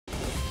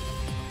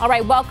All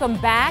right, welcome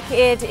back.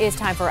 It is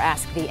time for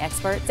Ask the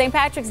Expert. St.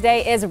 Patrick's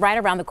Day is right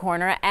around the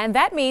corner, and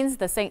that means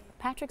the St.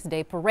 Patrick's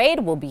Day Parade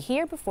will be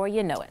here before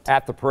you know it.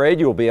 At the parade,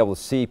 you will be able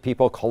to see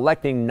people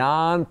collecting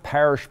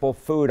non-perishable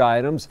food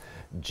items.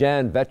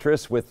 Jen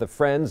Vettrus with the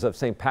Friends of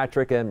St.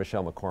 Patrick and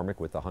Michele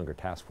McCormick with the Hunger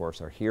Task Force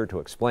are here to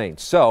explain.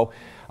 So,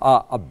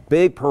 a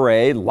big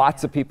parade,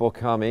 lots of people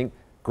coming,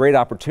 great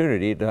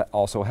opportunity to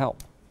also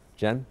help.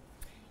 Jen?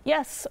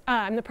 Yes,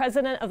 I'm the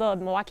president of the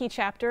Milwaukee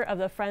chapter of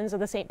the Friends of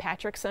the St.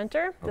 Patrick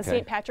Center. The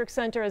St. Patrick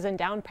Center is in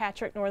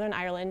Downpatrick, Northern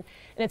Ireland,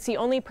 and it's the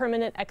only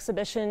permanent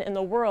exhibition in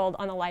the world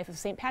on the life of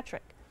St.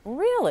 Patrick.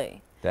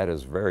 Really? That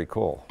is very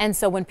cool. And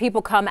so when people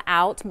come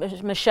out,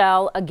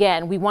 Michele,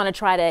 again, we want to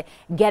try to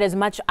get as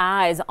much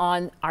eyes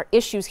on our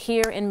issues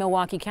here in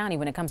Milwaukee County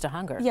when it comes to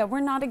hunger. Yeah, we're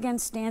not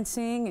against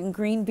dancing and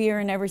green beer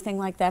and everything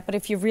like that, but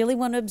if you really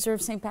want to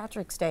observe St.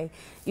 Patrick's Day,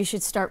 you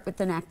should start with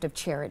an act of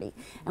charity.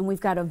 And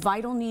we've got a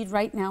vital need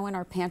right now in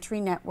our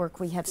pantry network.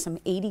 We have some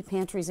 80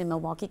 pantries in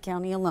Milwaukee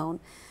County alone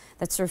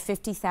that serve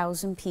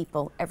 50,000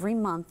 people every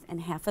month,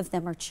 and half of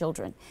them are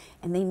children.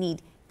 And they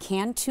need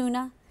canned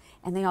tuna,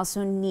 and they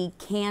also need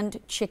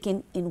canned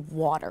chicken in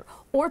water,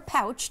 or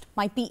pouched,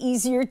 might be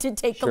easier to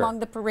take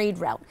along the parade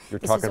route. You're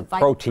this talking is a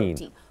vital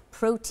protein.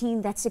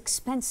 Protein that's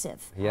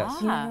expensive.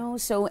 Yes. You know,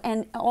 so,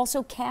 and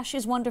also cash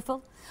is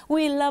wonderful.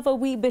 We love a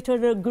wee bit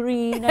of the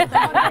green at the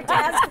Hunger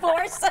Task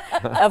Force.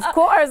 Of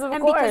course, of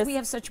and course. because we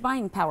have such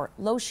buying power.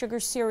 Low sugar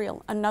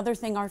cereal, another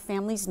thing our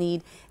families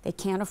need, they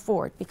can't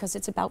afford because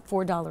it's about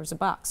 $4 a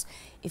box.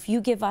 If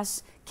you give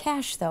us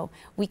cash though,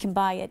 we can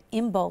buy it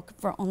in bulk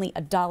for only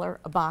 $1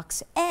 a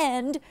box.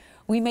 And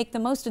we make the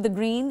most of the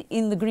green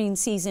in the green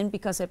season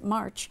because at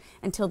March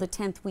until the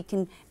 10th, we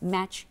can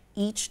match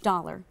each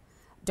dollar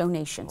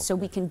donation. So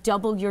we can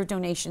double your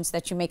donations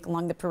that you make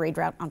along the parade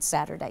route on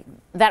Saturday.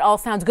 That all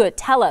sounds good.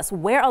 Tell us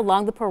where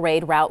along the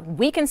parade route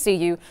we can see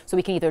you so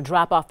we can either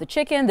drop off the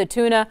chicken, the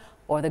tuna,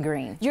 or the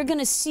green. You're going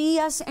to see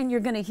us and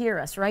you're going to hear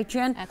us, right,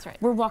 Jen? That's right.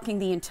 We're walking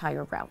the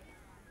entire route.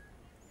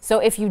 So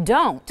if you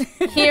don't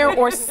hear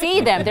or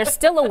see them, there's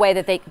still a way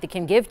that they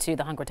can give to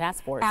the Hunger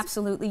Task Force.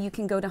 Absolutely. You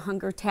can go to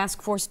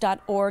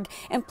hungertaskforce.org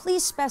and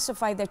please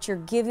specify that you're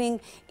giving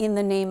in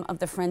the name of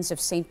the Friends of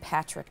St.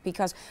 Patrick,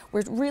 because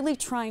we're really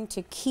trying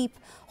to keep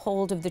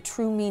hold of the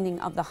true meaning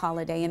of the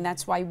holiday, and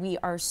that's why we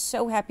are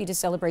so happy to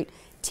celebrate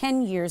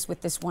 10 years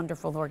with this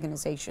wonderful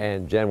organization.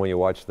 And Jen, when you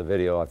watch the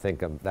video, I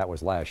think that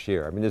was last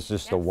year. I mean, this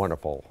is just a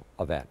wonderful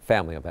event,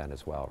 family event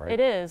as well, right? It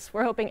is.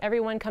 We're hoping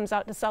everyone comes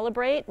out to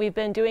celebrate. We've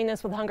been doing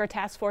this with the Hunger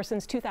Task Force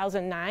since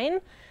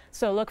 2009.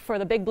 So look for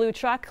the big blue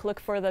truck, look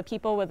for the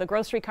people with the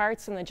grocery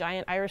carts and the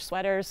giant Irish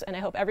sweaters, and I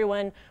hope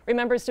everyone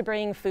remembers to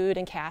bring food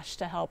and cash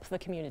to help the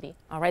community.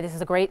 All right, this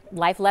is a great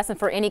life lesson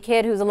for any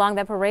kid who's along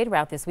that parade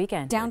route this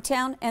weekend.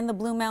 Downtown and the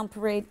Blue Mountain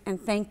Parade,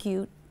 and thank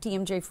you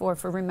TMJ4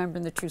 for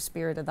remembering the true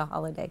spirit of the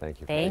holiday.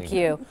 Thank you. Thank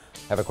you.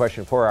 Have a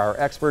question for our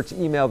experts?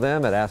 Email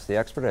them at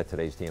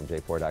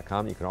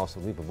AskTheExpert@today'stmj4.com. You can also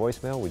leave a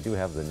voicemail. We do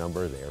have the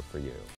number there for you.